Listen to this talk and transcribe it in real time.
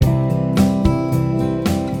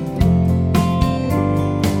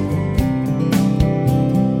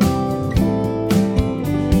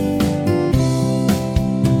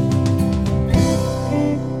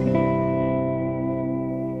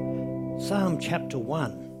chapter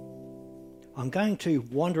 1. I'm going to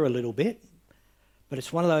wander a little bit, but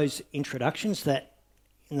it's one of those introductions that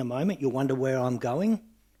in the moment you'll wonder where I'm going,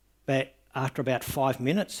 but after about 5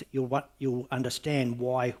 minutes you'll understand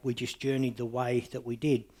why we just journeyed the way that we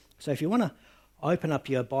did. So if you want to open up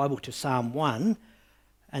your Bible to Psalm 1,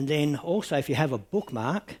 and then also if you have a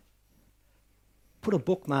bookmark, put a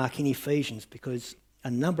bookmark in Ephesians, because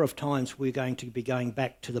a number of times we're going to be going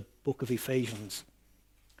back to the book of Ephesians.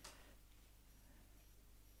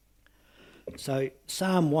 So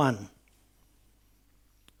Psalm 1.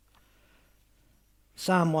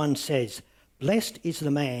 Psalm 1 says, "Blessed is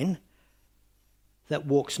the man that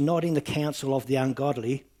walks not in the counsel of the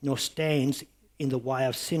ungodly, nor stands in the way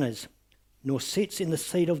of sinners, nor sits in the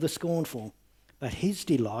seat of the scornful, but his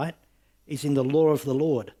delight is in the law of the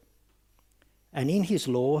Lord. And in his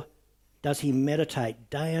law does he meditate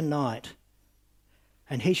day and night.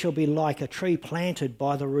 And he shall be like a tree planted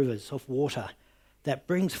by the rivers of water, that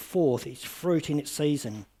brings forth its fruit in its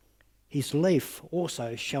season. His leaf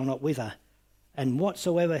also shall not wither, and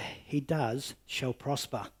whatsoever he does shall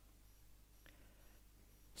prosper."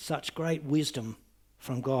 Such great wisdom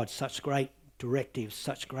from God, such great directives,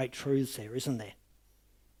 such great truths there, isn't there?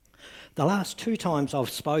 The last 2 times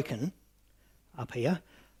I've spoken up here,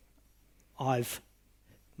 I've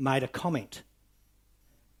made a comment.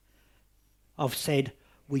 I've said,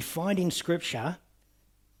 we find in Scripture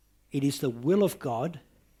it is the will of God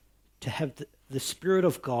to have the Spirit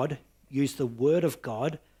of God use the Word of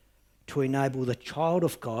God to enable the child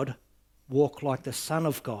of God walk like the Son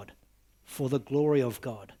of God for the glory of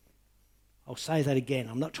God. I'll say that again.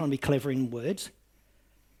 I'm not trying to be clever in words,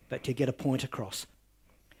 but to get a point across.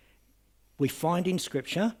 We find in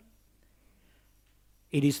Scripture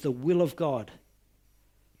it is the will of God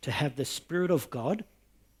to have the Spirit of God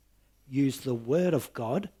use the Word of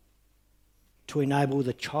God to enable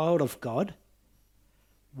the child of God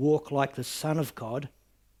walk like the Son of God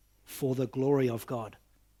for the glory of God.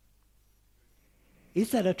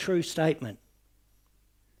 Is that a true statement?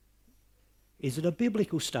 Is it a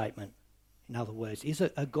biblical statement? In other words, is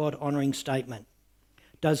it a God-honouring statement?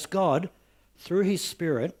 Does God, through his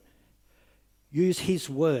Spirit, use his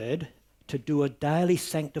word to do a daily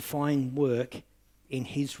sanctifying work in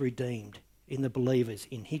his redeemed, in the believers,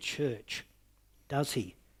 in his church? Does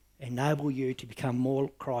he enable you to become more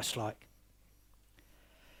Christ-like?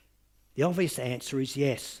 The obvious answer is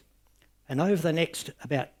yes. And over the next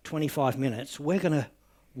about 25 minutes, we're going to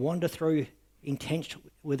wander through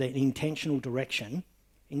with an intentional direction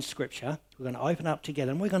in Scripture. We're going to open up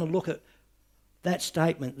together and we're going to look at that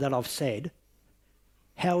statement that I've said,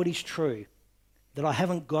 how it is true, that I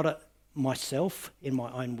haven't got it myself in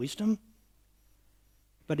my own wisdom,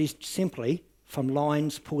 but is simply from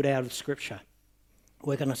lines pulled out of Scripture.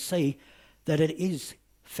 We're going to see that it is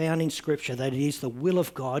found in Scripture, that it is the will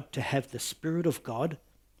of God to have the Spirit of God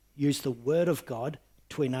use the Word of God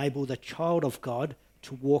to enable the child of God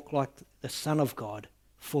to walk like the Son of God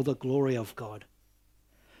for the glory of God.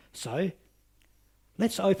 So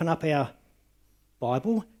let's open up our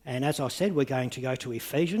Bible, and as I said, we're going to go to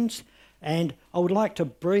Ephesians, and I would like to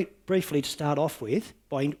briefly start off with,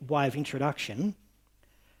 by way of introduction,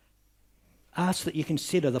 ask that you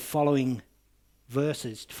consider the following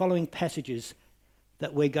passages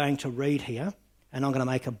that we're going to read here, and I'm going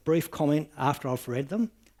to make a brief comment after I've read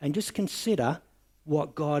them, and just consider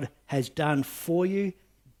what God has done for you,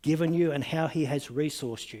 given you, and how he has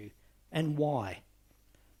resourced you, and why.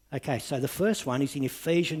 Okay, so the first one is in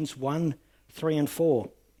Ephesians 1, 3 and 4.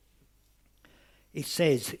 It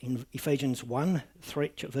says in Ephesians 1,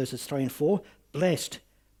 verses 3 and 4, "Blessed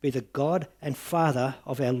be the God and Father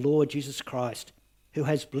of our Lord Jesus Christ, who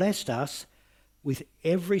has blessed us with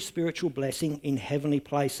every spiritual blessing in heavenly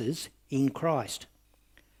places in Christ,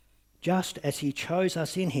 just as he chose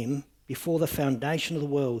us in him before the foundation of the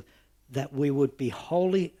world, that we would be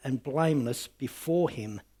holy and blameless before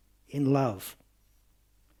him in love."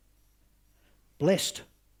 Blessed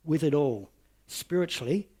with it all.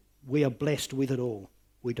 Spiritually, we are blessed with it all.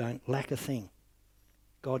 We don't lack a thing.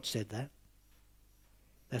 God said that.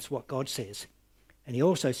 That's what God says. And he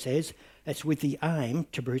also says it's with the aim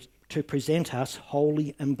to present us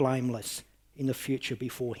holy and blameless in the future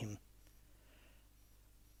before him.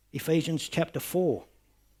 Ephesians chapter 4.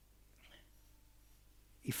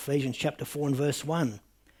 Ephesians chapter 4 and verse 1.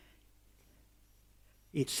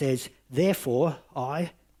 It says, "Therefore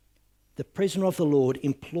I, the prisoner of the Lord,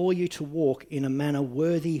 implore you to walk in a manner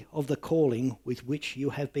worthy of the calling with which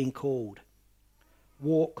you have been called."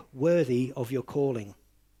 Walk worthy of your calling.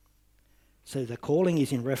 So the calling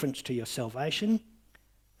is in reference to your salvation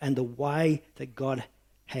and the way that God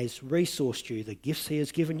has resourced you, the gifts he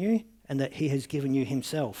has given you, and that he has given you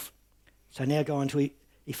himself. So now go on to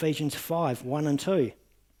Ephesians 5, 1 and 2.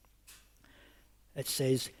 It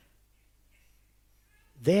says,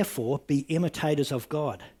 therefore be imitators of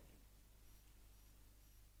God.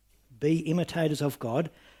 Be imitators of God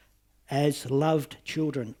as beloved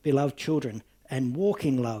children, and walk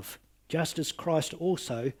in love, just as Christ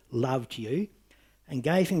also loved you and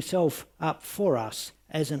gave himself up for us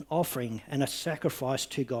as an offering and a sacrifice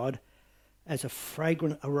to God as a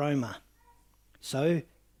fragrant aroma. So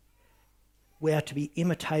we are to be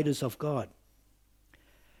imitators of God.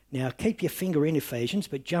 Now keep your finger in Ephesians,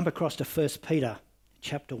 but jump across to 1 Peter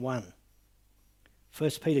chapter 1. 1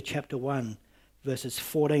 Peter chapter 1, verses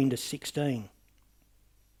 14 to 16.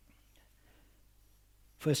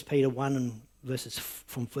 1 Peter 1 and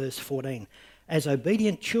from verse 14. As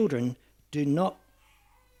obedient children, do not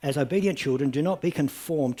be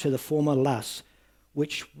conformed to the former lusts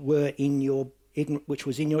which was in your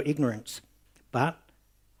ignorance, but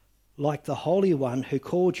like the Holy One who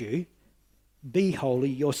called you, be holy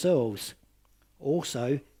yourselves,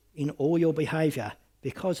 also in all your behaviour,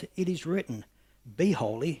 because it is written, be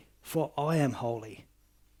holy, for I am holy.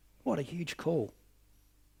 What a huge call.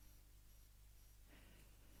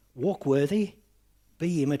 Walk worthy,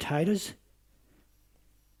 be imitators,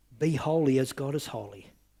 be holy as God is holy.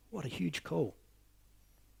 What a huge call.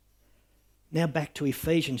 Now back to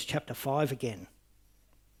Ephesians chapter 5 again,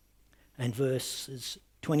 and verses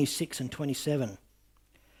 26 and 27.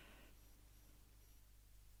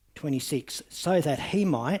 26, so that he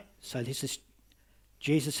might, so this is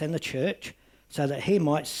Jesus and the church, so that he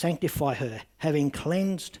might sanctify her, having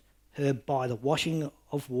cleansed her by the washing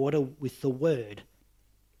of water with the word,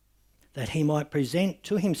 that he might present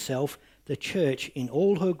to himself the church in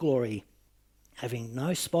all her glory, having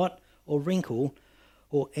no spot or wrinkle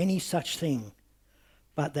or any such thing,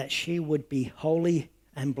 but that she would be holy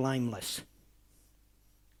and blameless.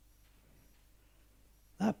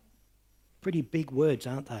 They're pretty big words,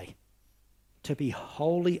 aren't they? To be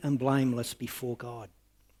holy and blameless before God.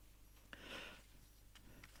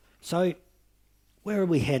 So, where are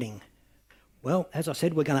we heading? Well, as I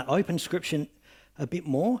said, we're going to open Scripture a bit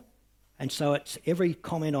more, and so it's every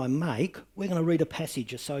comment I make, we're going to read a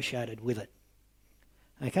passage associated with it.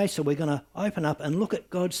 Okay, so we're going to open up and look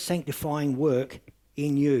at God's sanctifying work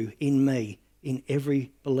in you, in me, in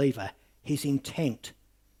every believer. His intent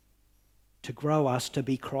to grow us to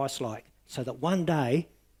be Christ-like, so that one day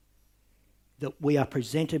that we are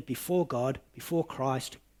presented before God, before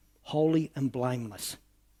Christ, holy and blameless.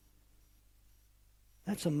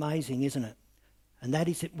 That's amazing, isn't it? And that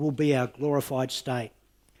is, it will be our glorified state.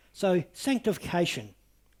 So, sanctification,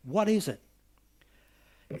 what is it?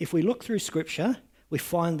 If we look through Scripture, we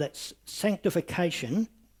find that sanctification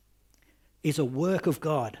is a work of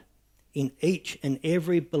God in each and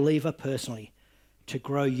every believer personally, to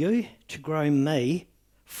grow you, to grow me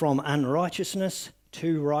from unrighteousness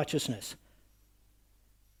to righteousness.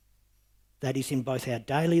 That is in both our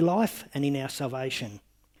daily life and in our salvation.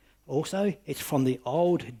 Also, it's from the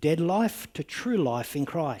old dead life to true life in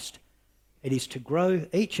Christ. It is to grow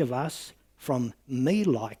each of us from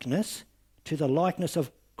me-likeness to the likeness of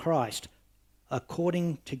Christ,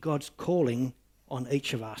 according to God's calling on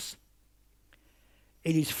each of us.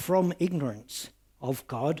 It is from ignorance of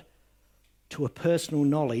God to a personal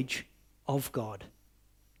knowledge of God.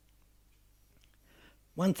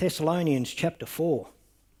 1 Thessalonians chapter 4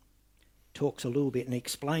 talks a little bit and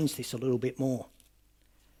explains this a little bit more.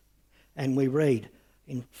 And we read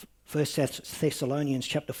in 1 Thessalonians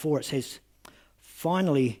chapter 4, it says,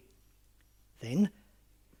 finally, then,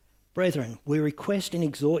 brethren, we request and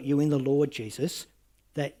exhort you in the Lord Jesus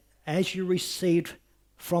that as you received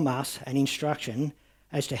from us an instruction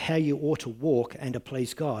as to how you ought to walk and to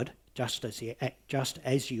please God, just as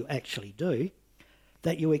you actually do,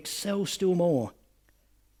 that you excel still more.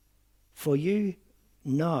 For you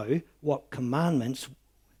know what commandments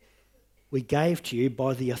we gave to you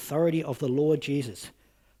by the authority of the Lord Jesus.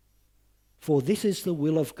 For this is the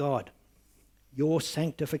will of God, your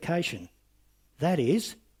sanctification. That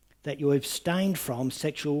is, that you abstain from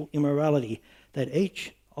sexual immorality, that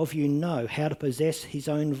each of you know how to possess his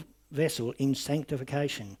own vessel in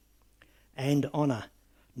sanctification and honour,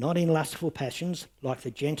 not in lustful passions like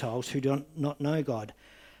the Gentiles who do not know God,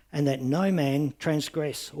 and that no man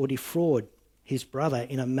transgress or defraud his brother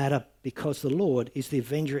in a matter, because the Lord is the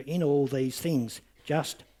avenger in all these things,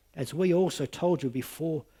 just as we also told you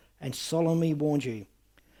before and solemnly warned you.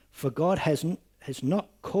 For God has not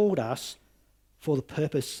called us for the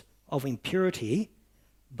purpose of impurity,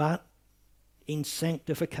 but in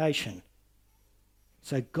sanctification.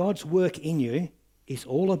 So God's work in you is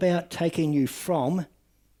all about taking you from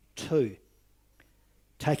to,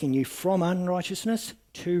 taking you from unrighteousness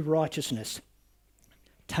to righteousness,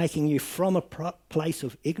 taking you from a place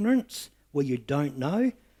of ignorance where you don't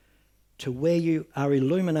know to where you are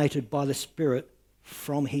illuminated by the Spirit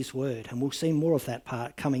from his word. And we'll see more of that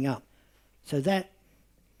part coming up. So that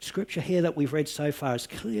scripture here that we've read so far has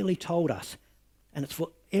clearly told us, and it's for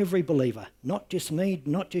every believer, not just me,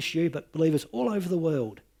 not just you, but believers all over the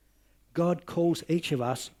world. God calls each of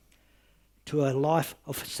us to a life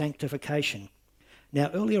of sanctification. Now,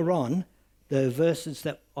 earlier on, the verses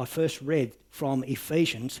that I first read from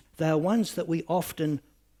Ephesians, they are ones that we often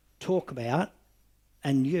talk about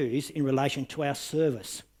and use in relation to our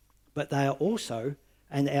service, but they are also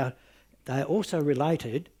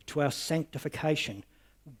related to our sanctification.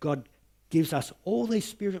 God gives us all these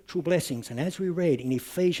spiritual blessings, and as we read in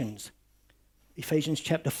Ephesians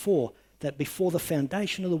chapter 4, that before the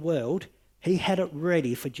foundation of the world, he had it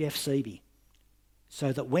ready for Jeff Seeby,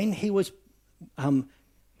 so that when he was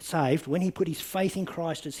saved, when he put his faith in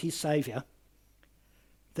Christ as his Saviour,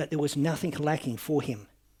 that there was nothing lacking for him,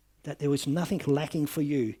 that there was nothing lacking for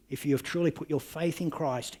you if you have truly put your faith in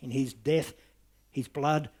Christ, in his death, his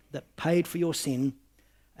blood that paid for your sin,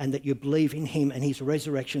 and that you believe in him and his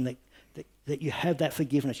resurrection, that you have that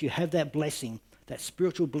forgiveness, you have that blessing, that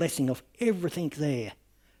spiritual blessing of everything there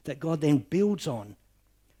that God then builds on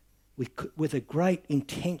with a great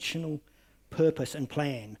intentional purpose and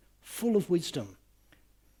plan, full of wisdom.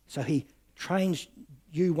 So he trains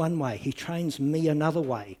you one way, he trains me another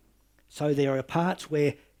way. So there are parts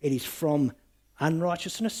where it is from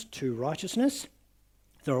unrighteousness to righteousness.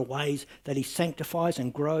 There are ways that he sanctifies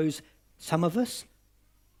and grows some of us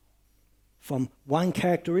from one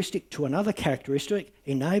characteristic to another characteristic,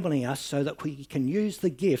 enabling us so that we can use the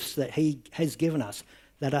gifts that he has given us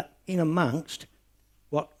that are in amongst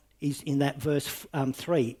what is in that verse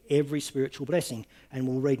 3, every spiritual blessing. And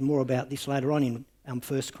we'll read more about this later on in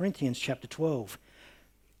 1 Corinthians chapter 12.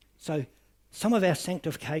 So some of our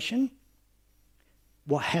sanctification,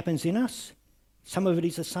 what happens in us, some of it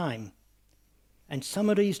is the same. And some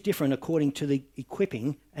of it is different according to the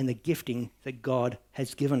equipping and the gifting that God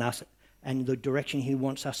has given us and the direction he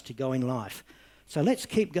wants us to go in life. So let's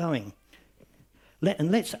keep going.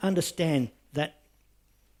 Let's understand that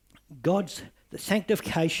the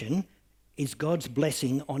sanctification is God's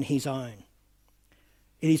blessing on his own.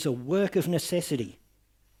 It is a work of necessity.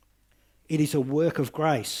 It is a work of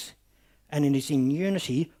grace. And it is in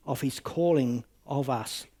unity of his calling of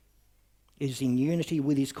us. It is in unity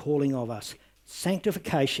with his calling of us.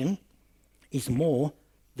 Sanctification is more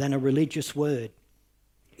than a religious word.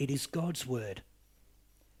 It is God's word.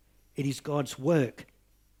 It is God's work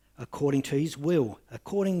according to his will,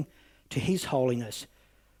 according to his holiness,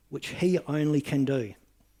 which he only can do.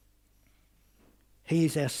 He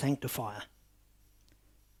is our sanctifier.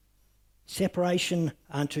 Separation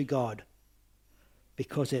unto God,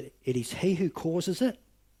 because it is he who causes it,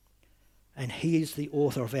 and he is the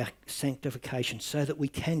author of our sanctification, so that we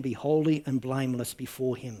can be holy and blameless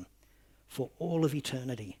before him for all of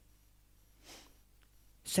eternity.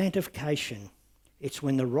 Sanctification, it's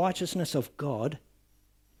when the righteousness of God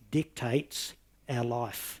dictates our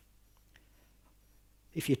life.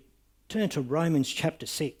 If you turn to Romans chapter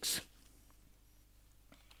 6,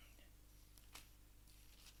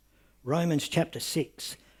 Romans chapter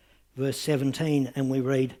 6, verse 17, and we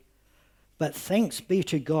read, "But thanks be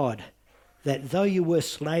to God that though you were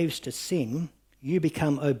slaves to sin, you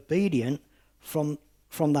become obedient from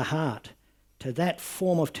the heart to that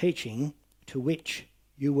form of teaching to which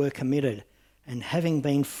you were committed. And having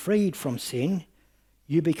been freed from sin,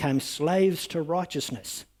 you became slaves to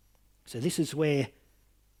righteousness." So this is where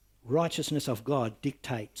righteousness of God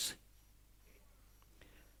dictates.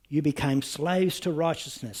 You became slaves to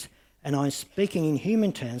righteousness. And I'm speaking in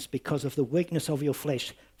human terms because of the weakness of your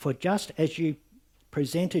flesh. For just as you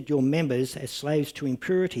presented your members as slaves to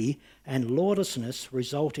impurity and lawlessness,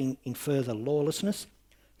 resulting in further lawlessness,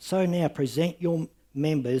 so now present your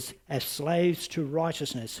members as slaves to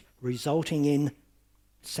righteousness, resulting in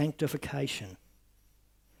sanctification.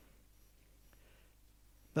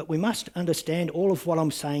 But we must understand all of what I'm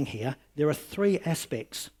saying here. There are three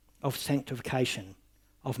aspects of sanctification.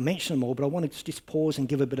 I've mentioned them all, but I want to just pause and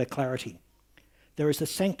give a bit of clarity. There is the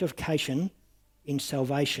sanctification in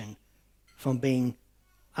salvation, from being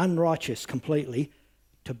unrighteous completely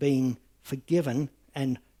to being forgiven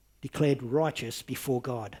and declared righteous before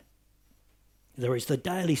God. There is the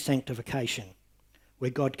daily sanctification,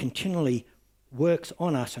 where God continually works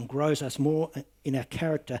on us and grows us more in our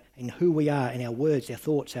character, in who we are, in our words, our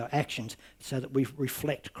thoughts, our actions, so that we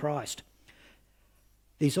reflect Christ.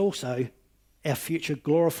 There's also our future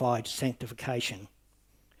glorified sanctification,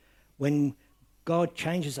 when God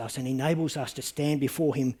changes us and enables us to stand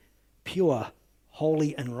before him pure,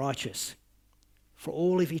 holy and righteous for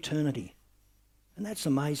all of eternity. And that's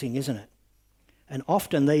amazing, isn't it? And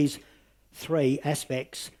often these three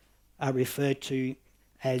aspects are referred to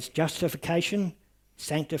as justification,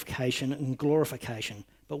 sanctification and glorification.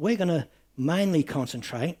 But we're going to mainly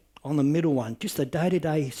concentrate on the middle one, just the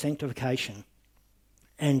day-to-day sanctification.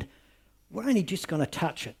 And we're only just going to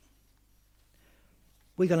touch it.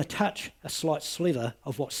 We're going to touch a slight sliver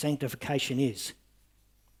of what sanctification is,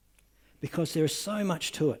 because there is so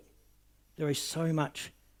much to it. There is so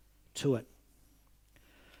much to it.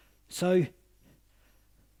 So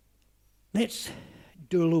let's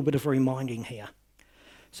do a little bit of reminding here.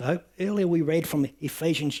 So earlier we read from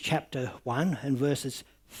Ephesians chapter 1 and verses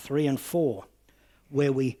 3 and 4,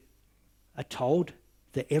 where we are told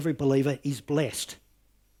that every believer is blessed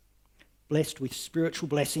with spiritual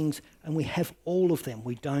blessings, and we have all of them.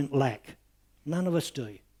 We don't lack. None of us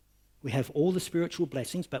do. We have all the spiritual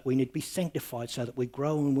blessings, but we need to be sanctified so that we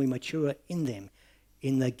grow and we mature in them,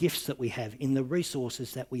 in the gifts that we have, in the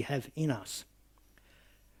resources that we have in us.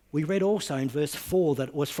 We read also in verse 4 that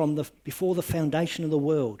it was from before the foundation of the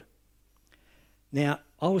world. Now,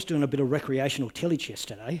 I was doing a bit of recreational tillage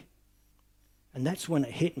yesterday, and that's when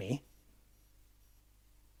it hit me.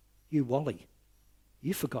 You Wally,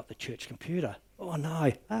 you forgot the church computer. Oh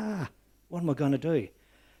no, what am I going to do?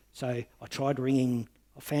 So I tried ringing,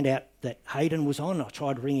 I found out that Hayden was on. I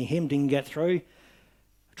tried ringing him, didn't get through.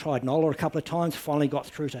 I tried Nola a couple of times, finally got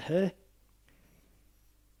through to her.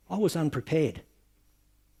 I was unprepared.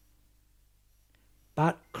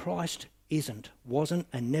 But Christ wasn't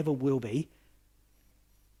and never will be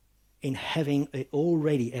in having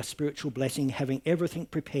already our spiritual blessing, having everything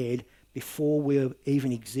prepared before we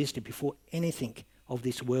even existed, before anything of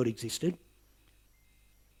this world existed,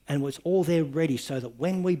 and was all there ready so that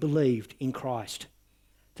when we believed in Christ,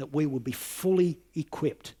 that we would be fully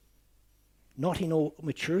equipped, not in all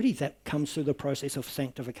maturity that comes through the process of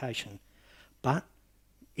sanctification, but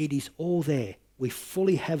it is all there. We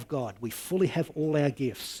fully have God. We fully have all our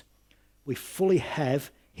gifts. We fully have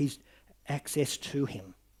his access to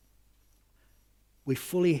him. We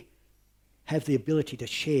fully have the ability to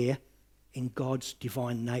share in God's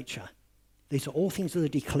divine nature. These are all things that are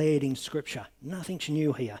declared in Scripture. Nothing's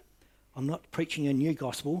new here. I'm not preaching a new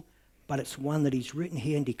gospel, but it's one that is written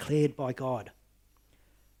here and declared by God.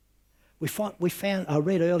 I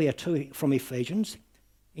read earlier too from Ephesians.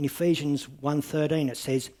 In Ephesians 1:13 it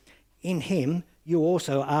says, "In him you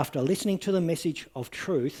also, after listening to the message of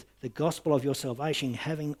truth, the gospel of your salvation,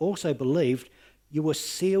 having also believed, you were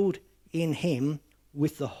sealed in him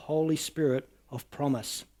with the Holy Spirit of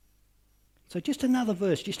promise." So just another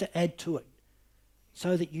verse, just to add to it,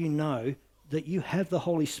 so that you know that you have the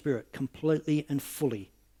Holy Spirit completely and fully.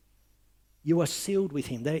 You are sealed with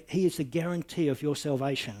him. He is the guarantee of your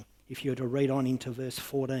salvation, if you were to read on into verse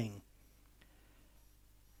 14.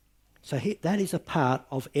 So that is a part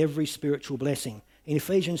of every spiritual blessing. In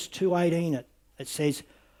Ephesians 2:18 it says,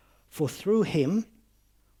 "For through him,"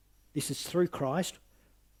 this is through Christ,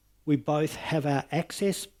 "we both have our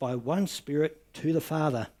access by one Spirit to the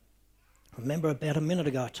Father." Remember about a minute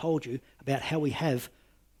ago I told you about how we have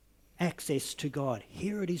access to God.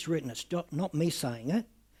 Here it is written. It's not me saying it.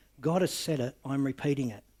 God has said it. I'm repeating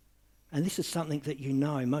it. And this is something that you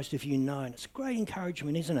know, most of you know, and it's great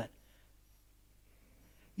encouragement, isn't it?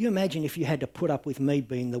 You imagine if you had to put up with me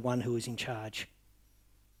being the one who is in charge.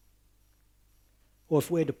 Or if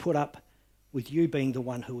we had to put up with you being the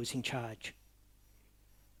one who is in charge.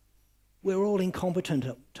 We're all incompetent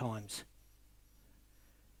at times.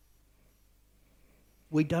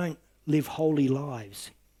 We don't live holy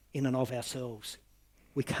lives in and of ourselves.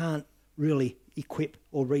 We can't really equip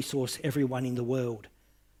or resource everyone in the world.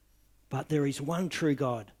 But there is one true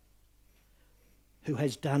God who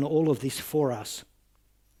has done all of this for us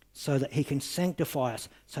so that he can sanctify us,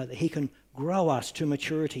 so that he can grow us to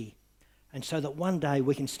maturity, and so that one day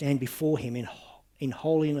we can stand before him in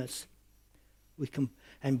holiness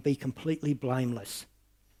and be completely blameless.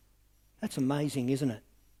 That's amazing, isn't it?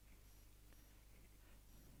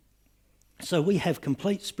 So we have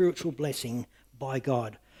complete spiritual blessing by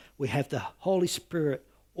God. We have the Holy Spirit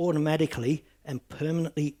automatically and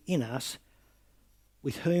permanently in us,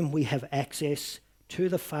 with whom we have access to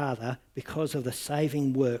the Father because of the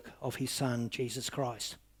saving work of his Son, Jesus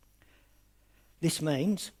Christ. This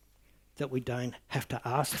means that we don't have to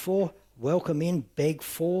ask for, welcome in, beg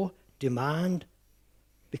for, demand,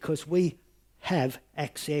 because we have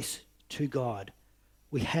access to God.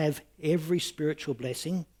 We have every spiritual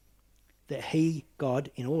blessing that he, God,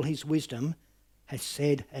 in all his wisdom, has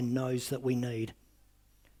said and knows that we need.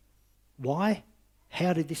 Why?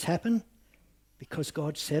 How did this happen? Because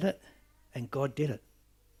God said it and God did it.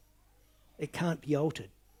 It can't be altered.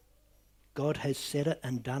 God has said it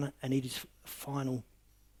and done it, and it is final.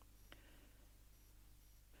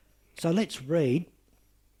 So let's read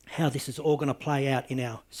how this is all going to play out in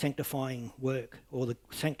our sanctifying work, or the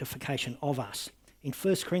sanctification of us. In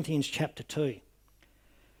 1 Corinthians chapter 2,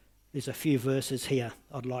 there's a few verses here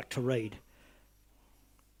I'd like to read.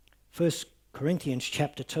 1 Corinthians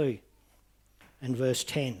chapter 2 and verse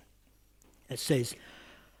 10. It says,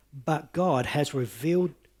 "But God has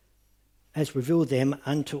revealed them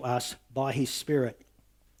unto us by his Spirit.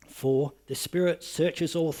 For the Spirit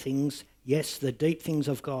searches all things, yes, the deep things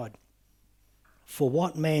of God. For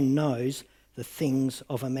what man knows the things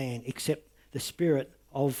of a man, except the Spirit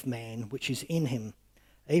of man which is in him?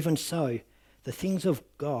 Even so, the things of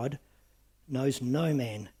God knows no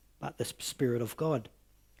man, but the Spirit of God.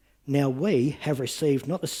 Now we have received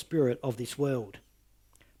not the spirit of this world,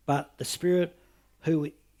 but the Spirit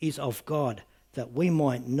who is of God, that we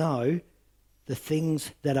might know the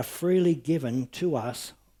things that are freely given to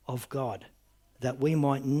us of God." That we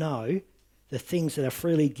might know the things that are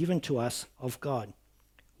freely given to us of God.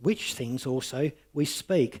 "Which things also we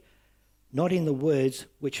speak, not in the words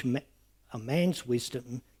which a man's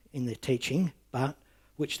wisdom in the teaching, but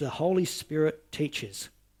which the Holy Spirit teaches."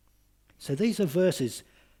 So these are verses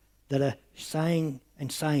that are saying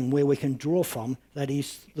where we can draw from, that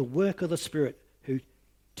is the work of the Spirit who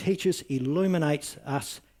teaches, illuminates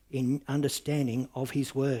us in understanding of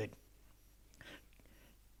his word.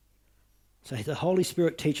 So the Holy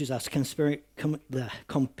Spirit teaches us comparing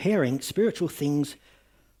spiritual things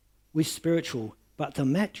with spiritual, but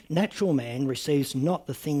the natural man receives not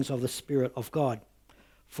the things of the Spirit of God,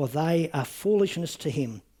 for they are foolishness to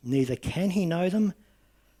him, neither can he know them,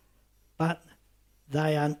 but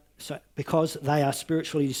because they are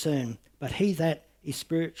spiritually discerned. But he that is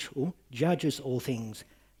spiritual judges all things,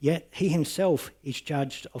 yet he himself is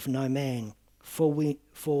judged of no man. For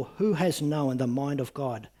who has known the mind of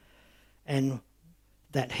God, and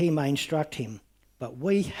that he may instruct him? But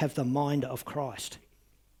we have the mind of Christ.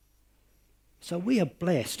 So we are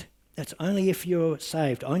blessed. That's only if you're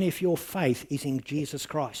saved, only if your faith is in Jesus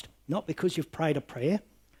Christ. Not because you've prayed a prayer,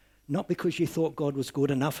 not because you thought God was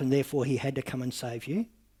good enough and therefore he had to come and save you.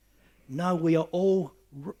 No, we are all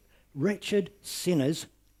wretched sinners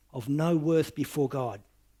of no worth before God.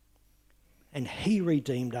 And he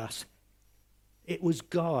redeemed us. It was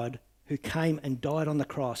God who came and died on the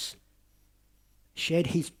cross, shed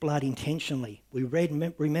his blood intentionally. We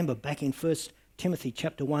remember back in 1 Timothy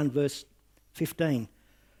chapter 1 verse 15,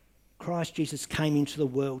 Christ Jesus came into the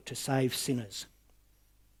world to save sinners.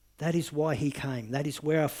 That is why he came. That is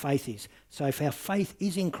where our faith is. So if our faith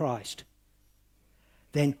is in Christ,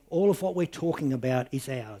 then all of what we're talking about is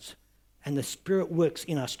ours. And the Spirit works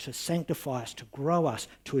in us to sanctify us, to grow us,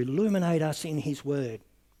 to illuminate us in his word.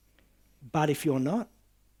 But if you're not,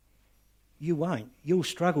 you won't. You'll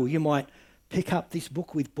struggle. You might pick up this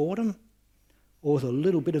book with boredom or with a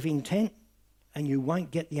little bit of intent, and you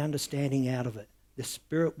won't get the understanding out of it. The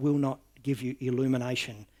Spirit will not give you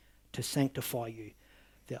illumination to sanctify you.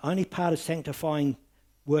 The only part of sanctifying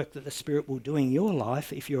work that the Spirit will do in your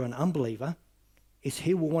life, if you're an unbeliever, is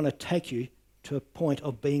he will want to take you to a point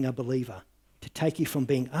of being a believer, to take you from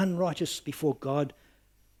being unrighteous before God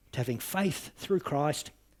to having faith through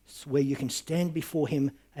Christ, where you can stand before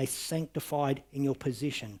him as sanctified in your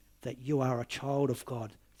position, that you are a child of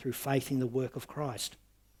God through faith in the work of Christ.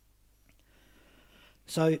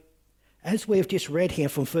 So, as we've just read here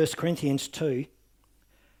from 1 Corinthians 2,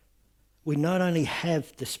 we not only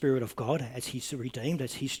have the Spirit of God as his redeemed,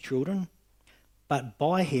 as his children, but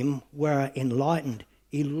by him we're enlightened,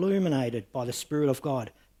 illuminated by the Spirit of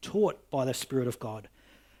God, taught by the Spirit of God.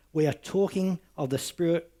 We are talking of the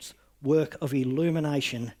Spirit's work of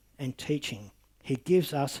illumination and teaching. He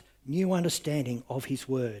gives us new understanding of his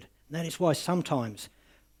word. And that is why sometimes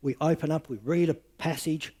we open up, we read a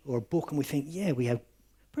passage or a book and we think, yeah, we have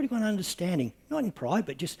pretty good understanding. Not in pride,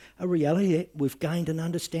 but just a reality that we've gained an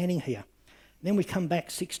understanding here. And then we come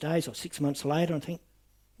back 6 days or 6 months later and think,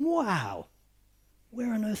 wow,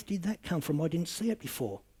 where on earth did that come from? I didn't see it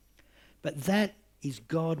before. But that is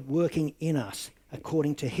God working in us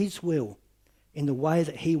according to his will, in the way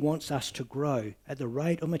that he wants us to grow at the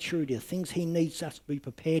rate of maturity, the things he needs us to be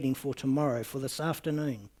prepared in for tomorrow, for this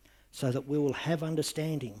afternoon, so that we will have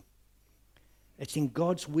understanding. It's in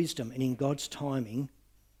God's wisdom and in God's timing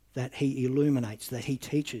that he illuminates, that he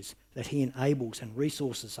teaches, that he enables and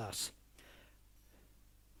resources us.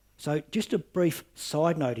 So just a brief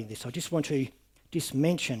side note in this, I just want to just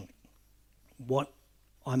mention what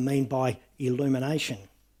I mean by illumination.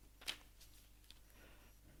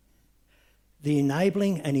 the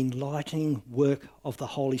enabling and enlightening work of the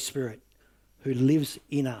Holy Spirit who lives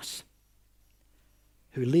in us,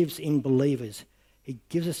 who lives in believers. He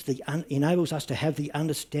gives us enables us to have the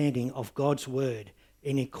understanding of God's word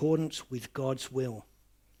in accordance with God's will.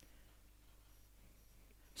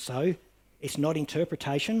 So, it's not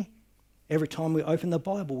interpretation. Every time we open the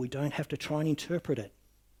Bible, we don't have to try and interpret it.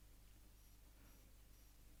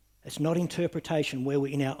 It's not interpretation where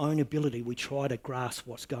we, in our own ability, we try to grasp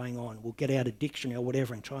what's going on. We'll get out a dictionary or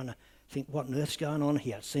whatever and try to think, what on earth's going on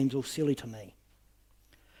here? It seems all silly to me.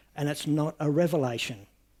 And it's not a revelation,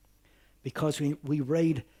 because we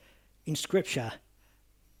read in Scripture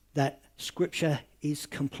that Scripture is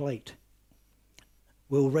complete.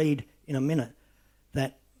 We'll read in a minute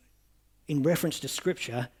that in reference to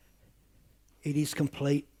Scripture, it is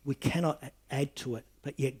complete. We cannot add to it,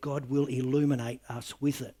 but yet God will illuminate us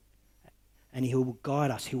with it. And he will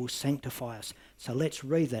guide us. He will sanctify us. So let's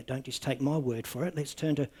read that. Don't just take my word for it. Let's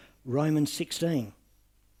turn to Romans 16.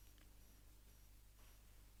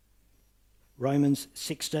 Romans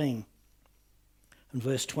 16 and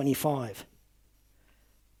verse 25.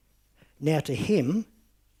 Now to him,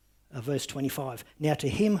 verse 25, now to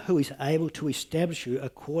him who is able to establish you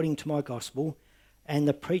according to my gospel and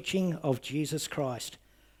the preaching of Jesus Christ,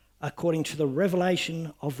 according to the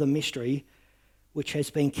revelation of the mystery which has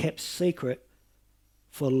been kept secret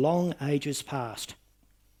for long ages past.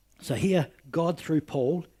 So here, God through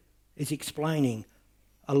Paul is explaining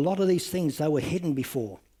a lot of these things, they were hidden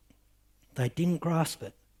before. They didn't grasp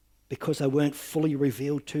it because they weren't fully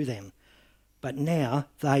revealed to them. But now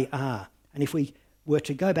they are. And if we were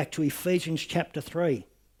to go back to Ephesians chapter 3,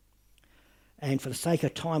 and for the sake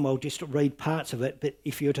of time, I'll just read parts of it, but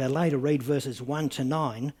if you were to later read verses 1 to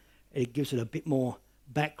 9, it gives it a bit more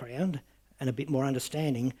background and a bit more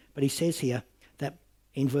understanding. But he says here that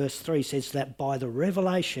in verse 3 says that by the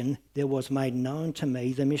revelation there was made known to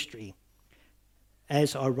me the mystery,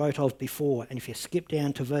 as I wrote of before. And if you skip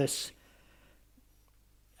down to verse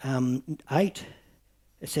 8,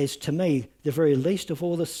 it says, to me, the very least of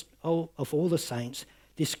all the saints,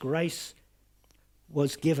 this grace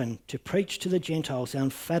was given to preach to the Gentiles the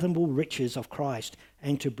unfathomable riches of Christ,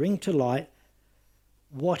 and to bring to light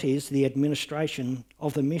what is the administration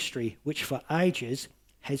of the mystery, which for ages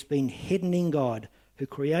has been hidden in God, who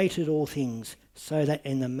created all things, so that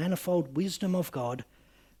in the manifold wisdom of God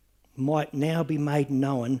might now be made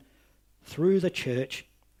known through the church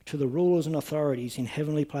to the rulers and authorities in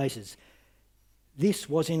heavenly places. This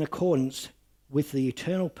was in accordance with the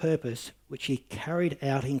eternal purpose which he carried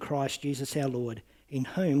out in Christ Jesus our Lord, in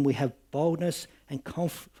whom we have boldness and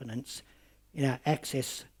confidence in our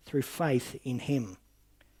access through faith in him.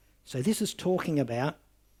 So this is talking about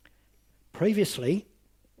previously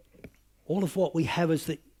all of what we have as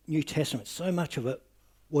the New Testament. So much of it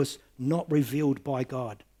was not revealed by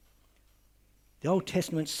God. The Old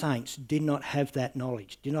Testament saints did not have that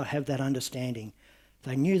knowledge, did not have that understanding.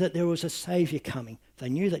 They knew that there was a Saviour coming. They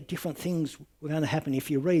knew that different things were going to happen. If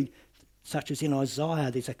you read, such as in Isaiah,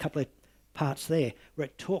 there's a couple of parts there where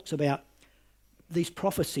it talks about these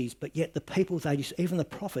prophecies, but yet the people, even the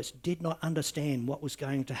prophets, did not understand what was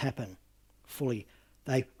going to happen fully.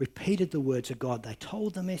 They repeated the words of God. They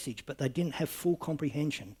told the message, but they didn't have full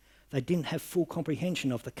comprehension. They didn't have full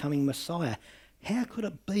comprehension of the coming Messiah. How could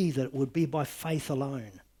it be that it would be by faith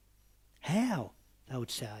alone? How? They would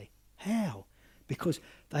say. How? Because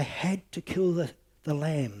they had to kill the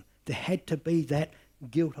lamb. There had to be that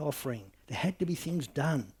guilt offering. There had to be things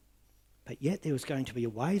done. But yet there was going to be a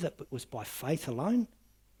way that was by faith alone.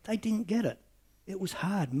 They didn't get it. It was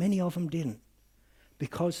hard. Many of them didn't.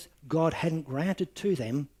 Because God hadn't granted to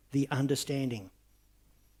them the understanding.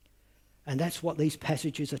 And that's what these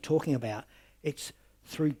passages are talking about. It's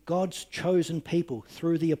through God's chosen people,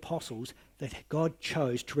 through the apostles, that God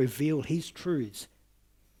chose to reveal his truths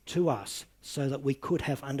to us so that we could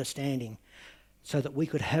have understanding, so that we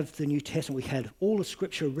could have the New Testament. We had all the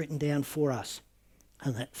scripture written down for us,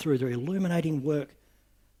 and that through the illuminating work,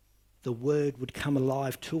 the word would come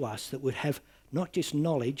alive to us that would have not just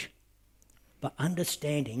knowledge, but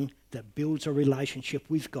understanding that builds a relationship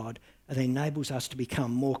with God and enables us to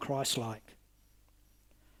become more Christ-like.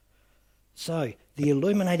 So, the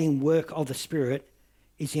illuminating work of the Spirit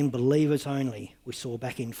is in believers only, we saw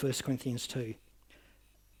back in 1 Corinthians 2.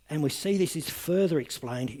 And we see this is further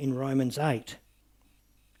explained in Romans 8.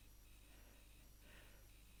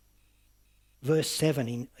 Verse 7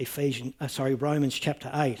 in Romans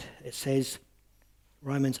chapter 8, it says,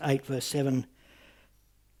 Romans 8 verse 7,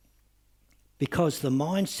 because the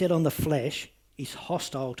mind set on the flesh is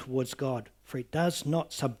hostile towards God, for it does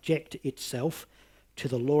not subject itself to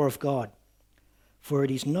the law of God, for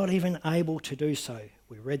it is not even able to do so.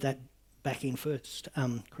 We read that back in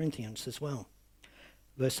 1 Corinthians as well.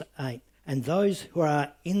 Verse 8, and those who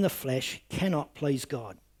are in the flesh cannot please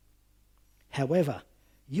God. However,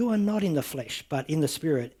 you are not in the flesh, but in the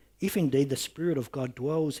Spirit, if indeed the Spirit of God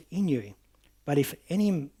dwells in you. But if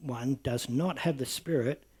anyone does not have the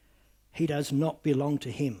Spirit, he does not belong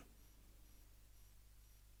to him.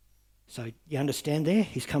 So you understand there?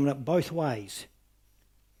 He's coming up both ways.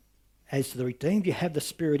 As the redeemed, you have the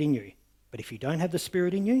Spirit in you. But if you don't have the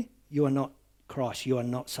Spirit in you, you are not Christ. You are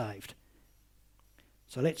not saved.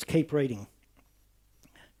 So let's keep reading.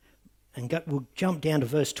 And we'll jump down to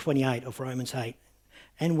verse 28 of Romans 8.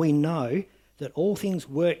 And we know that all things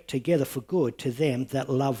work together for good to them that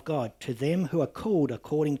love God, to them who are called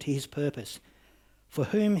according to his purpose. For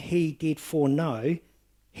whom he did foreknow,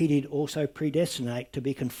 he did also predestinate to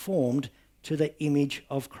be conformed to the image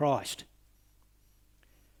of Christ.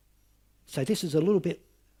 So this is a little bit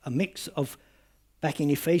a mix of, back in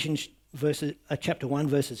Ephesians chapter 1,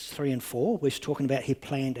 verses 3 and 4, we're talking about he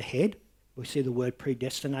planned ahead. We see the word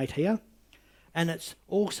predestinate here. And it's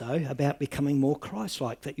also about becoming more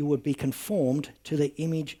Christ-like, that you would be conformed to the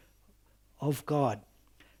image of God,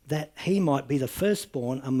 that he might be the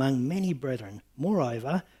firstborn among many brethren.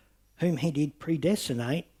 Moreover, whom he did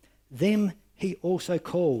predestinate, them he also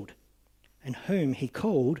called. And whom he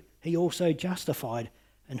called, he also justified.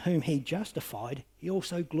 And whom he justified, he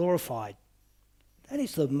also glorified. That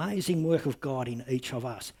is the amazing work of God in each of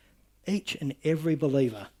us, each and every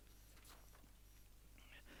believer.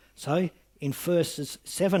 So, in verses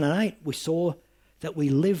 7 and 8, we saw that we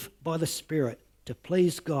live by the Spirit to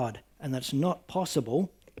please God, and that's not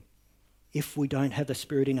possible if we don't have the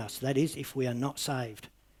Spirit in us. That is, if we are not saved.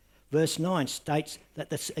 Verse 9 states that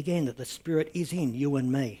that the Spirit is in you and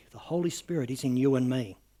me. The Holy Spirit is in you and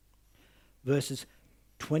me. Verses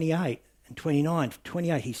 28 and 29,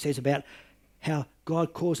 28, he says about how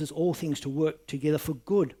God causes all things to work together for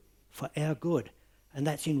good, for our good. And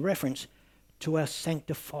that's in reference to our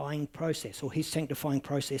sanctifying process, or his sanctifying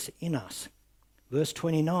process in us. Verse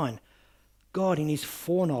 29, God in his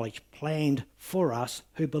foreknowledge planned for us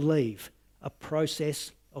who believe a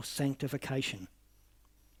process of sanctification.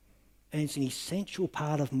 And it's an essential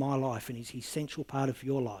part of my life, and it's an essential part of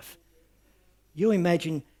your life. You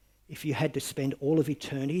imagine if you had to spend all of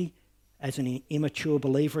eternity as an immature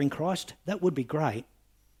believer in Christ, that would be great.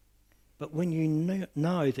 But when you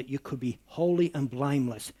know that you could be holy and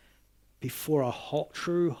blameless before a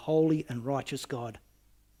true, holy and righteous God,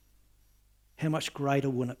 how much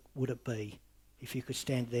greater would it be if you could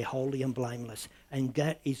stand there holy and blameless? And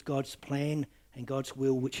that is God's plan and God's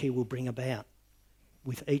will, which he will bring about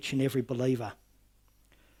with each and every believer.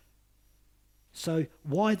 So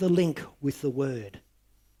why the link with the Word?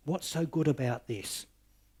 What's so good about this?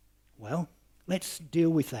 Well, let's deal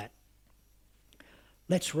with that.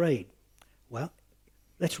 Let's read. Well,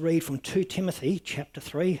 let's read from 2 Timothy chapter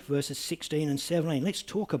 3, verses 16 and 17. Let's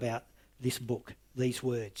talk about this book, these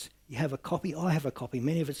words. You have a copy, I have a copy.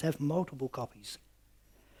 Many of us have multiple copies.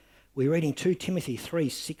 We're reading 2 Timothy 3,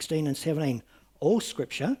 16 and 17. All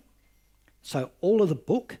Scripture, so all of the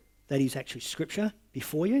book that is actually Scripture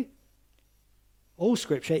before you, all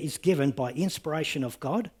Scripture is given by inspiration of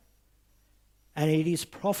God, and it is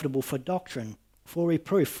profitable for doctrine, for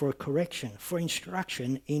reproof, for correction, for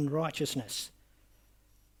instruction in righteousness.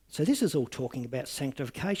 So this is all talking about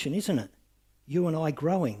sanctification, isn't it? You and I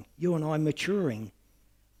growing, you and I maturing.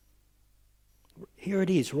 Here it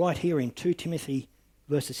is, right here in 2 Timothy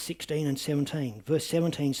verses 16 and 17. Verse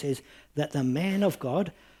 17 says, that the man of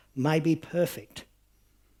God may be perfect,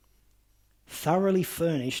 thoroughly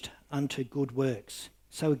furnished unto good works.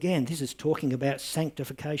 So again, this is talking about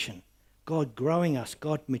sanctification. God growing us,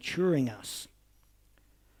 God maturing us.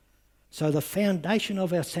 So the foundation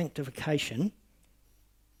of our sanctification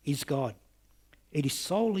is God. It is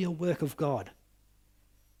solely a work of God.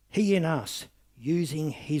 He in us,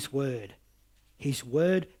 using his word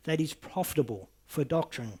that is profitable for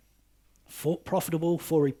doctrine, profitable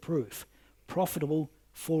for reproof, profitable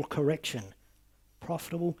for correction,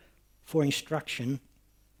 profitable for instruction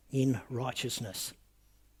in righteousness.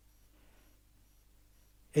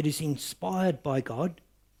 It is inspired by God,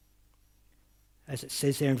 as it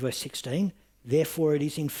says there in verse 16, therefore it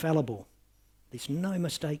is infallible. There's no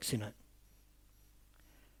mistakes in it.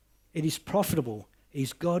 It is profitable. It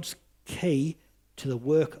is God's key to the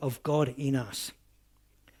work of God in us.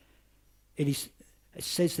 It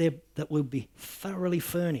says there that we'll be thoroughly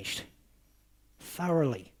furnished.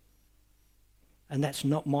 Thoroughly. And that's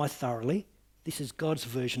not my thoroughly. This is God's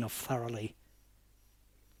version of thoroughly.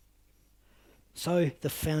 So the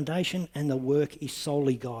foundation and the work is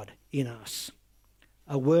solely God in us.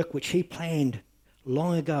 a work which he planned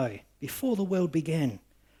long ago, before the world began,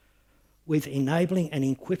 with enabling and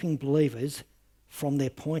equipping believers from their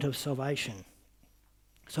point of salvation.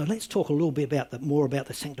 So let's talk a little bit more about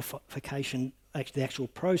the sanctification, the actual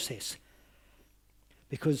process.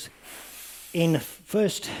 Because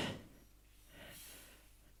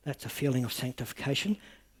that's a feeling of sanctification.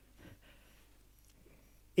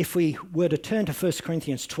 If we were to turn to 1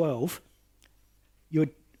 Corinthians 12, you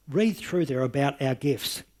would read through there about our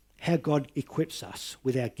gifts, how God equips us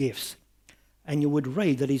with our gifts. And you would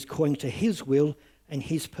read that he's according to his will and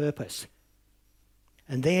his purpose.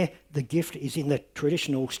 And there, the gift is in the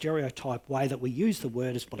traditional stereotype way that we use the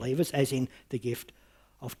word as believers, as in the gift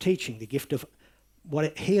of teaching, the gift of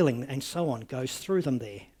healing and so on, goes through them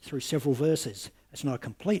there, through several verses. It's not a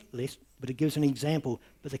complete list, but it gives an example.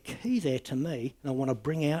 But the key there to me, and I want to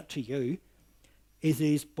bring out to you,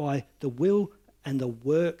 is by the will and the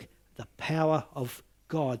work, the power of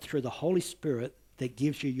God through the Holy Spirit that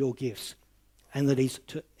gives you your gifts. And that is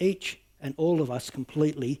to each and all of us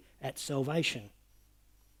completely at salvation.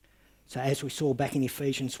 So as we saw back in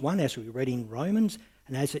Ephesians 1, as we read in Romans,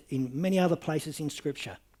 and as in many other places in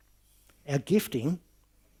Scripture, our gifting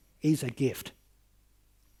is a gift.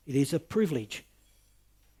 It is a privilege.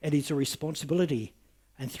 It is a responsibility.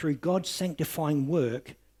 And through God's sanctifying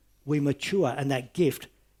work, we mature, and that gift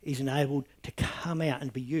is enabled to come out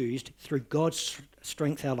and be used through God's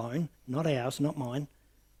strength alone, not ours, not mine,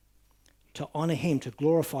 to honour him, to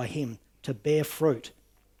glorify him, to bear fruit.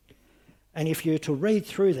 And if you were to read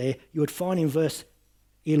through there, you would find in verse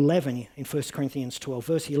 11 in 1 Corinthians 12,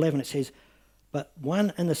 verse 11 it says, "But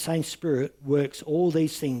one and the same Spirit works all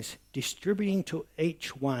these things, distributing to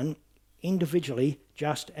each one individually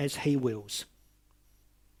just as he wills."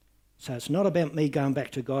 So it's not about me going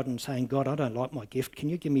back to God and saying, "God, I don't like my gift. Can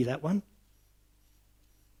you give me that one?"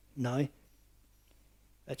 No.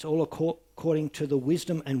 It's all according to the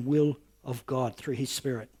wisdom and will of God through his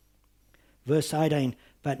Spirit. Verse 18,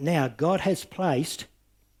 "But now God has placed,"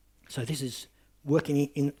 so this is working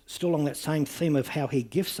in still along that same theme of how he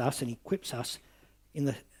gifts us and equips us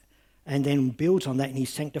and then builds on that in his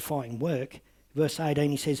sanctifying work. Verse 18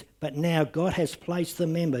 he says, "But now God has placed the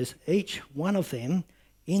members, each one of them,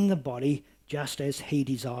 in the body just as he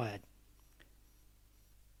desired."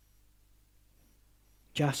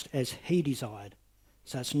 Just as he desired.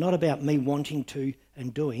 So it's not about me wanting to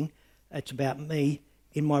and doing. It's about me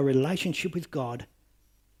in my relationship with God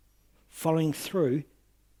following through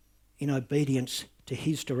in obedience to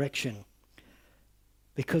his direction.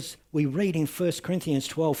 Because we read in 1 Corinthians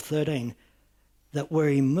 12:13 that we're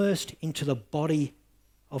immersed into the body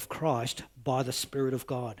of Christ by the Spirit of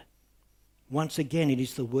God. Once again, it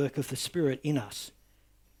is the work of the Spirit in us.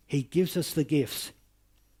 He gives us the gifts.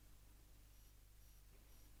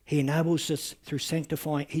 He enables us through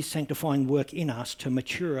his sanctifying work in us to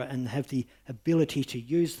mature and have the ability to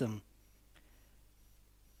use them.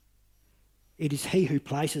 It is he who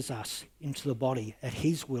places us into the body at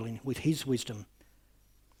his will, with his wisdom.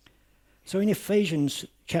 So in Ephesians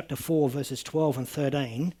chapter 4, verses 12 and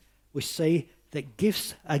 13, we see that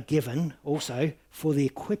gifts are given also for the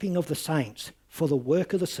equipping of the saints, for the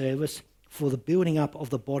work of the service, for the building up of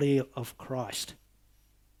the body of Christ.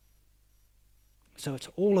 So it's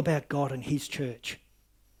all about God and his church.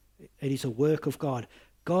 It is a work of God.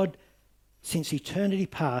 God, since eternity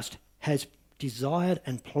past, has desired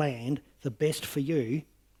and planned the best for you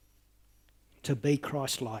to be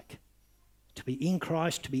Christ-like, to be in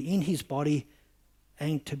Christ, to be in his body,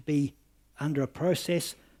 and to be under a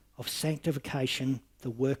process of sanctification,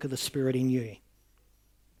 the work of the Spirit in you.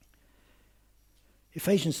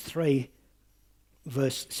 Ephesians 3,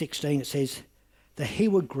 verse 16, it says, "That he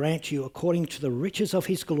would grant you, according to the riches of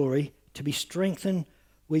his glory, to be strengthened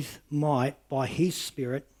with might by his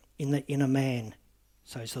Spirit in the inner man."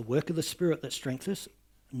 So it's the work of the Spirit that strengthens us,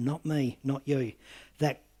 not me, not you.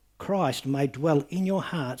 "That Christ may dwell in your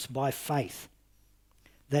hearts by faith,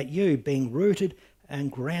 that you, being rooted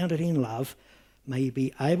and grounded in love, may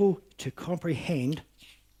be able to comprehend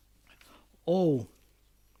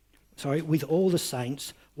with all the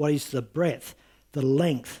saints what is the breadth, the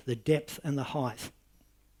length, the depth and the height."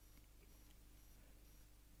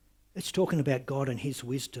 It's talking about God and his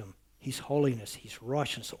wisdom, his holiness, his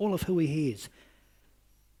righteousness, all of who he is.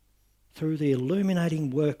 Through the illuminating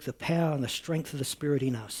work, the power and the strength of the Spirit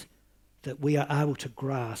in us, that we are able to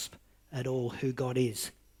grasp at all who God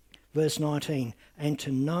is. Verse 19, "And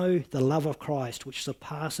to know the love of Christ, which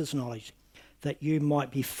surpasses knowledge, that you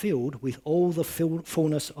might be filled with all the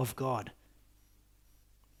fullness of God."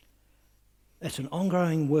 It's an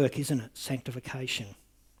ongoing work, isn't it? Sanctification.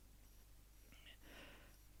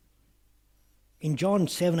 In John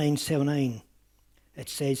 17:17, it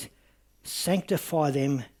says, sanctify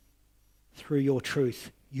them through your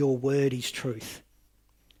truth. Your word is truth.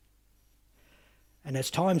 And as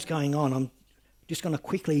time's going on, I'm just going to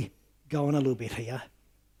quickly go on a little bit here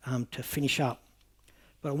to finish up.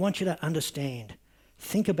 But I want you to understand,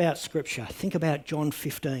 think about Scripture, think about John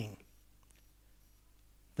 15,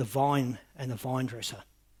 the vine and the vine dresser.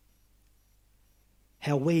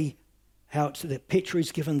 How it's, the picture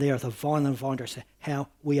is given there of the vine and vine dresser, how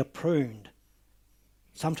we are pruned.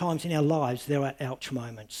 Sometimes in our lives there are ouch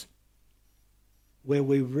moments where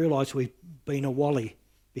we realise we've been a wally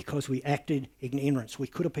because we acted in ignorance. We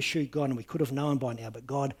could have pursued God and we could have known by now, but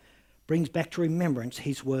God brings back to remembrance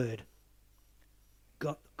his word.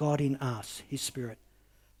 God in us, his Spirit.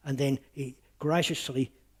 And then he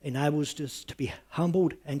graciously enables us to be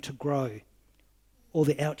humbled and to grow. Or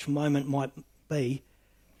the ouch moment might be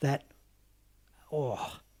that,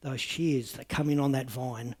 those shears that come in on that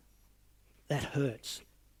vine, that hurts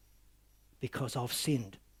because I've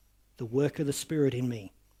sinned. The work of the Spirit in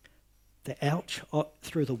me. The ouch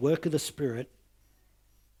through the work of the Spirit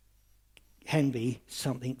can be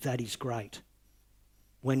something that is great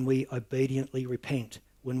when we obediently repent,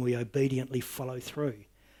 when we obediently follow through.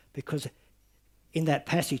 Because in that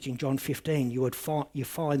passage in John 15, you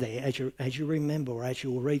find there, as you remember, or as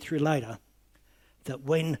you will read through later, that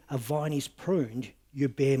when a vine is pruned, you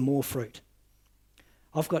bear more fruit.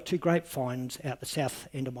 I've got 2 grapevines out the south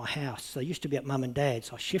end of my house. They used to be at Mum and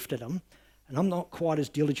Dad's. I shifted them, and I'm not quite as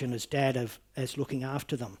diligent as Dad as looking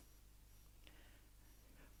after them.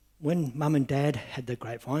 When Mum and Dad had the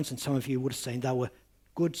grapevines, and some of you would have seen, they were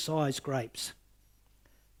good-sized grapes.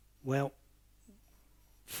 Well,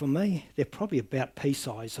 for me, they're probably about pea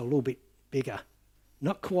size, a little bit bigger.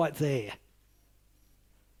 Not quite there.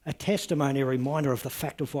 A testimony, a reminder of the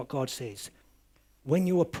fact of what God says. When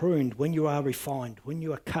you are pruned, when you are refined, when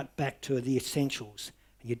you are cut back to the essentials,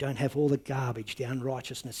 and you don't have all the garbage, the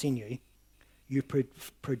unrighteousness in you, you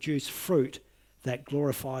produce fruit that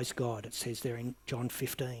glorifies God, it says there in John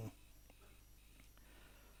 15.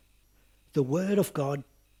 The word of God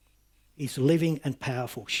is living and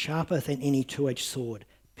powerful, sharper than any two-edged sword,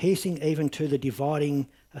 piercing even to the dividing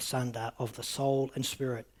asunder of the soul and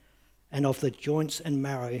spirit, and of the joints and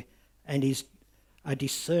marrow, and is a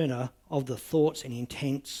discerner of the thoughts and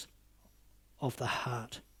intents of the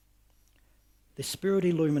heart. The Spirit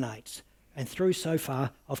illuminates, and through so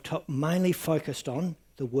far I've mainly focused on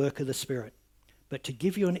the work of the Spirit. But to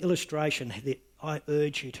give you an illustration, I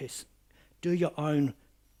urge you to do your own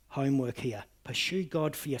homework here. Pursue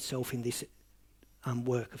God for yourself in this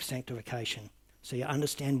work of sanctification, so you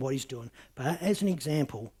understand what he's doing. But as an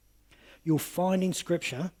example, you'll find in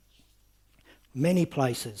Scripture many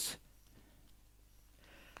places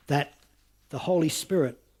that the Holy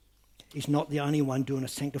Spirit is not the only one doing a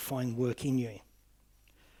sanctifying work in you.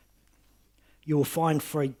 You will find,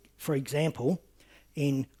 for example,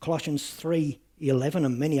 in Colossians 3:11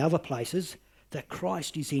 and many other places, that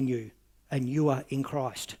Christ is in you and you are in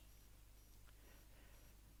Christ.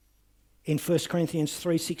 In 1 Corinthians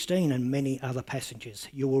 3:16 and many other passages,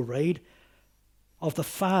 you will read of the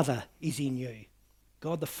Father is in you.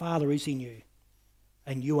 God the Father is in you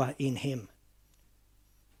and you are in him.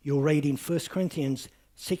 You'll read in 1 Corinthians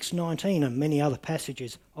 6:19 and many other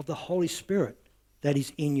passages of the Holy Spirit that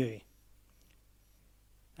is in you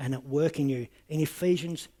and at work in you. In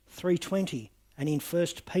Ephesians 3:20 and in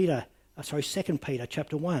 2 Peter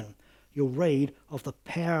chapter 1, you'll read of the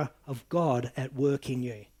power of God at work in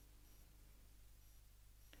you.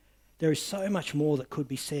 There is so much more that could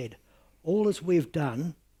be said. All as we've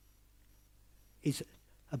done is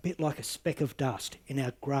a bit like a speck of dust in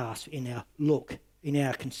our grasp, in our look, in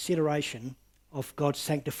our consideration of God's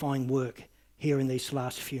sanctifying work here in these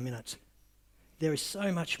last few minutes. There is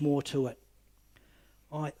so much more to it.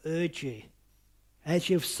 I urge you, as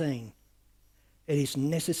you've seen, it is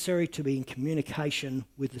necessary to be in communication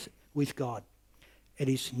with God. It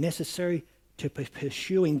is necessary to be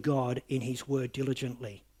pursuing God in his word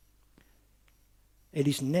diligently. It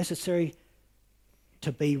is necessary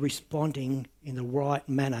to be responding in the right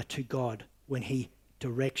manner to God when he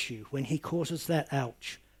directs you, when he causes that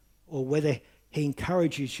ouch, or whether he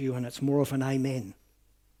encourages you and it's more of an amen.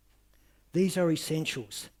 These are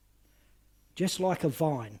essentials. Just like a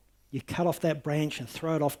vine, you cut off that branch and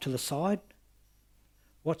throw it off to the side.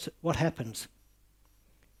 What happens?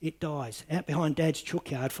 It dies. Out behind Dad's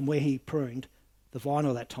chook yard from where he pruned the vine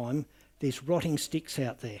all that time, there's rotting sticks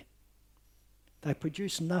out there. They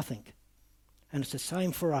produce nothing. And it's the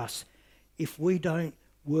same for us. If we don't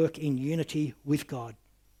work in unity with God,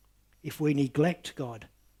 if we neglect God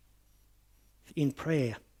in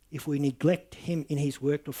prayer, if we neglect him in his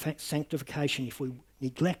work of sanctification, if we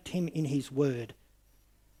neglect him in his word,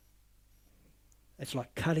 it's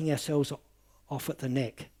like cutting ourselves off at the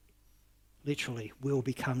neck. Literally, we'll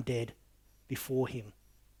become dead before him.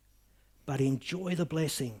 But enjoy the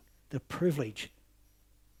blessing, the privilege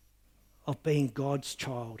of being God's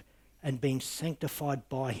child and being sanctified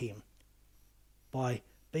by him, by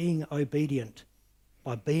being obedient,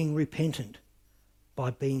 by being repentant,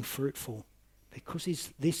 by being fruitful, because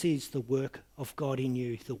this is the work of God in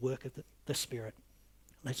you, the work of the Spirit.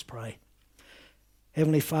 Let's pray.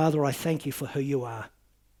 Heavenly Father, I thank you for who you are.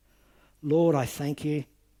 Lord, I thank you.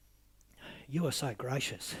 You are so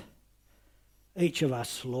gracious. Each of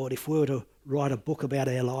us, Lord, if we were to write a book about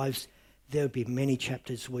our lives, there would be many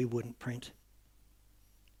chapters we wouldn't print.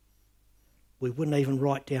 We wouldn't even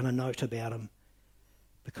write down a note about them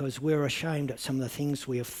because we're ashamed at some of the things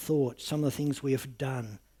we have thought, some of the things we have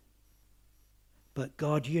done. But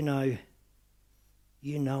God, you know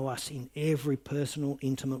us in every personal,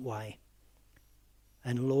 intimate way.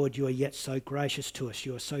 And Lord, you are yet so gracious to us.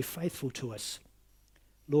 You are so faithful to us.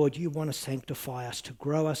 Lord, you want to sanctify us, to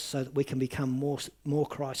grow us so that we can become more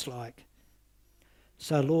Christ-like.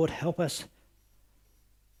 So Lord, help us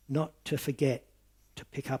not to forget to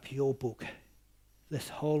pick up your book, the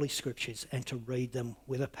Holy Scriptures, and to read them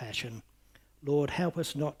with a passion. Lord, help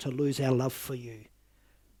us not to lose our love for you,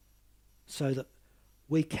 so that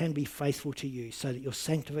we can be faithful to you, so that your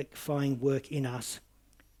sanctifying work in us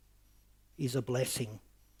is a blessing,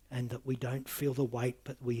 and that we don't feel the weight,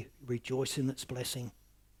 but we rejoice in its blessing.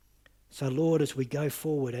 So Lord, as we go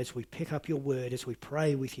forward, as we pick up your word, as we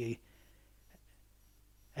pray with you,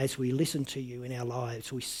 as we listen to you in our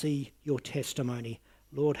lives, we see your testimony.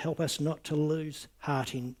 Lord, help us not to lose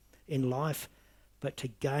heart in life, but to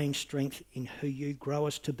gain strength in who you grow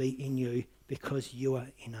us to be in you, because you are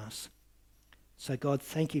in us. So God,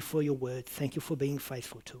 thank you for your word. Thank you for being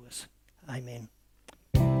faithful to us. Amen.